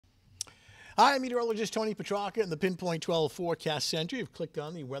Hi, I'm meteorologist Tony Petrarca in the Pinpoint 12 Forecast Center. You've clicked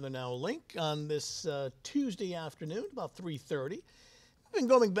on the Weather Now link on this Tuesday afternoon, about 3:30. We've been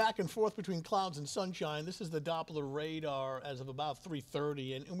going back and forth between clouds and sunshine. This is the Doppler radar as of about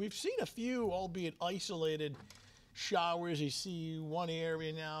 3:30, and we've seen a few, albeit isolated, showers. You see one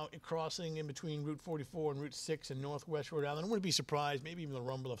area now crossing in between Route 44 and Route 6 in northwest Rhode Island. I wouldn't be surprised, maybe even the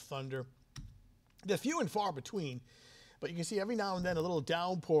rumble of thunder. They're few and far between. But you can see every now and then a little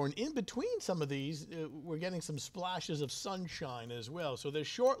downpour, and in between some of these, we're getting some splashes of sunshine as well. So they're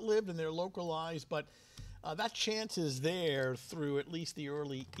short-lived and they're localized, but that chance is there through at least the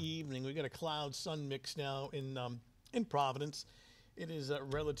early evening. We've got a cloud-sun mix now in Providence. It is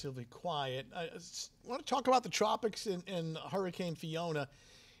relatively quiet. I want to talk about the tropics and Hurricane Fiona.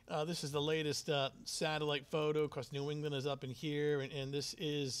 This is the latest satellite photo. Of course, New England is up in here, and this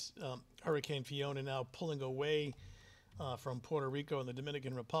is Hurricane Fiona now pulling away from Puerto Rico and the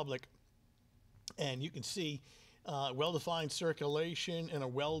Dominican Republic. And you can see well-defined circulation and a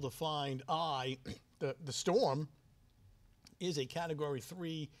well-defined eye. The storm is a Category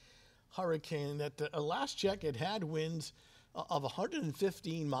 3 hurricane that last check it had winds of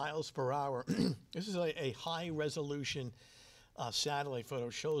 115 miles per hour. This is a high-resolution satellite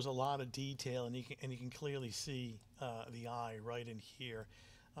photo. Shows a lot of detail, and you can clearly see the eye right in here.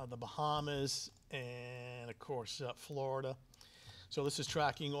 The Bahamas, and of course Florida. So this is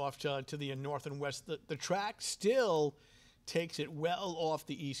tracking off to the north and west. The track still takes it well off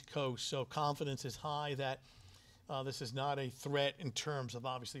the East Coast, so confidence is high that this is not a threat in terms of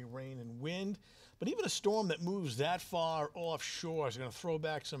obviously rain and wind. But even a storm that moves that far offshore is going to throw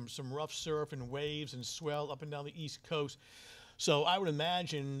back some rough surf and waves and swell up and down the East Coast. So I would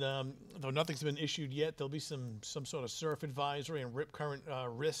imagine, though nothing's been issued yet, there'll be some sort of surf advisory and rip current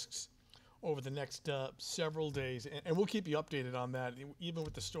risks over the next several days. And we'll keep you updated on that, even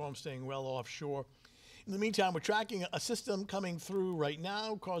with the storm staying well offshore. In the meantime, we're tracking a system coming through right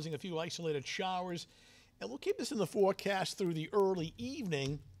now, causing a few isolated showers. And we'll keep this in the forecast through the early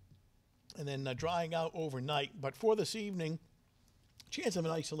evening and then drying out overnight. But for this evening, chance of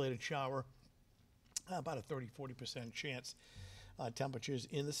an isolated shower, about a 30-40% chance. Temperatures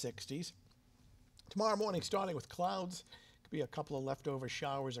in the 60s. Tomorrow morning, starting with clouds, could be a couple of leftover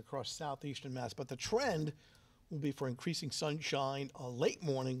showers across southeastern Mass, but the trend will be for increasing sunshine late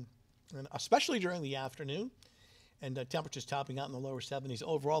morning, and especially during the afternoon, and temperatures topping out in the lower 70s.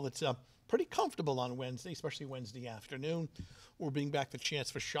 Overall, it's pretty comfortable on Wednesday, especially Wednesday afternoon. We'll bring back the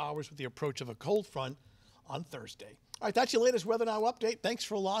chance for showers with the approach of a cold front on Thursday. All right, that's your latest Weather Now update. Thanks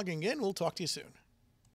for logging in. We'll talk to you soon.